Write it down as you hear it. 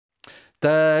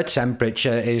The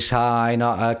temperature is high,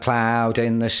 not a cloud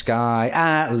in the sky,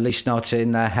 at least not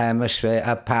in the hemisphere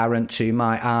apparent to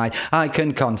my eye. I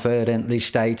can confidently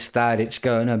state that it's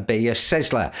gonna be a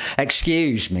sizzler.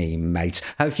 Excuse me, mate,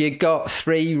 have you got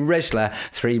 3 Rizla?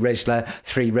 3 Rizla,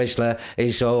 3 Rizla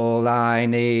is all I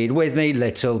need. With me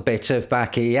little bit of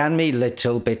baccy and me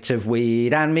little bit of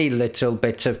weed and me little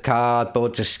bit of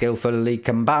cardboard to skillfully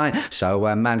combine, so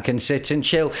a man can sit and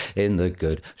chill in the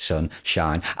good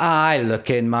sunshine. I look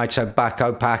in my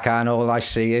tobacco pack and all I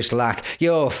see is lack.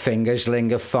 Your fingers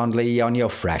linger fondly on your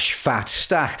fresh fat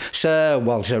stack. Sir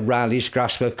Walter Raleigh's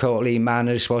grasp of courtly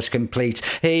manners was complete.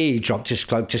 He dropped his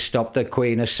cloak to stop the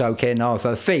Queen a soaking of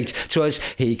her feet. 'Twas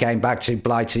he came back to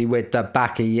Blighty with the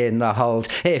baccy in the hold.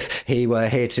 If he were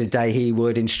here today he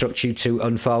would instruct you to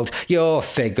unfold your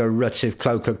figurative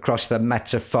cloak across the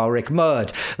metaphoric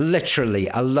mud. Literally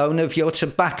alone of your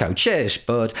tobacco. Cheers,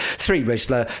 bud. 3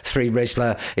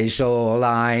 Rizla is all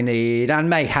I need, and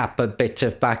mayhap a bit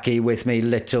of baccy with me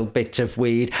little bit of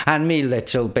weed and me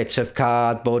little bit of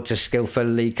cardboard to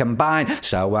skillfully combine,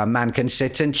 so a man can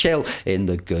sit and chill in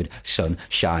the good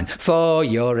sunshine. For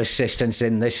your assistance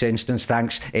in this instance,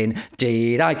 thanks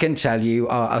indeed. I can tell you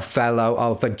are a fellow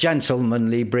of a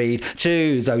gentlemanly breed.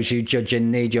 To those who judge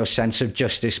and need your sense of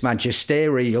justice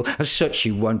magisterial, as such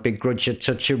you won't begrudge a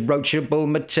touch of roachable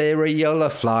material. A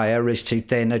flyer is too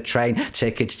thin, a train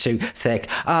ticket's too thick,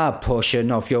 a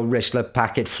portion of your Rizla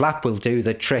packet flap will do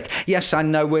the trick. Yes, I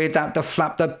know without the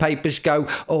flap the papers go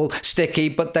all sticky,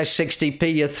 but they're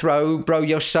 60p a throw, bro,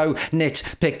 you're so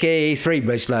nitpicky. 3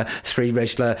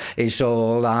 Rizla is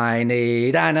all I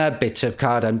need, and a bit of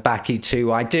card and baccy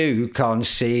too I do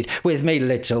concede, with me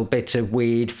little bit of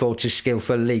weed for to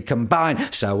skillfully combine,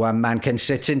 so a man can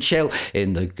sit and chill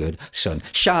in the good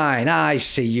sunshine. I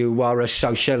see you are a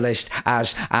socialist,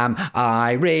 as am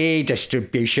I.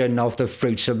 Redistribution of the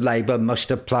fruits of labour must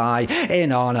apply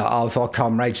in honour of our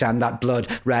comrades and that blood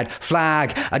red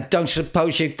flag. I don't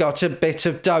suppose you've got a bit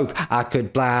of dope I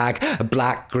could blag.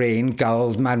 Black, green,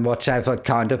 gold, man, whatever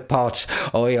kind of pot.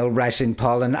 Oil, resin,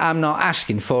 pollen, I'm not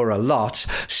asking for a lot.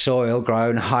 Soil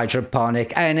grown,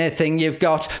 hydroponic, anything you've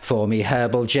got for me,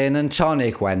 herbal gin and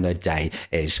tonic when the day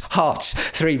is hot.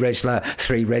 3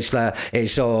 Rizla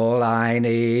is all I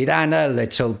need, and a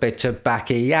little bit of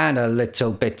baccy and a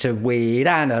little bit of weed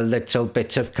and a little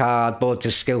bit of cardboard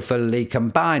to skillfully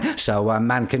combine, so a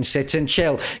man can sit and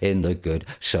chill in the good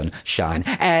sunshine.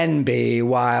 NB,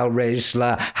 while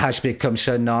Rizla has become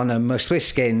synonymous with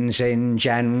skins in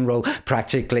general,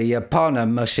 practically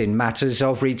eponymous in matters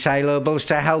of retailables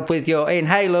to help with your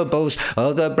inhalables.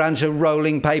 Other brands of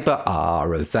rolling paper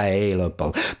are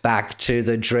available. Back to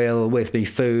the drill with me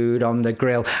food on the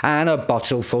grill and a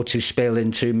bottle for to spill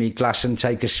into me glass and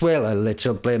take a swill. A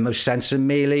little blim of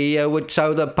sensimelia would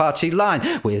toe the party line,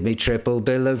 with me triple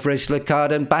bill of Rizla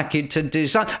card and baccy to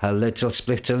design. A little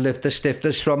split to lift the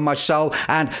stiffness from my soul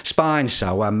and spine,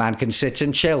 so a man can sit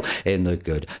and chill in the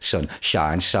good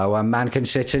sunshine, so a man can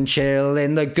sit and chill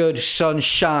in the good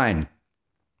sunshine.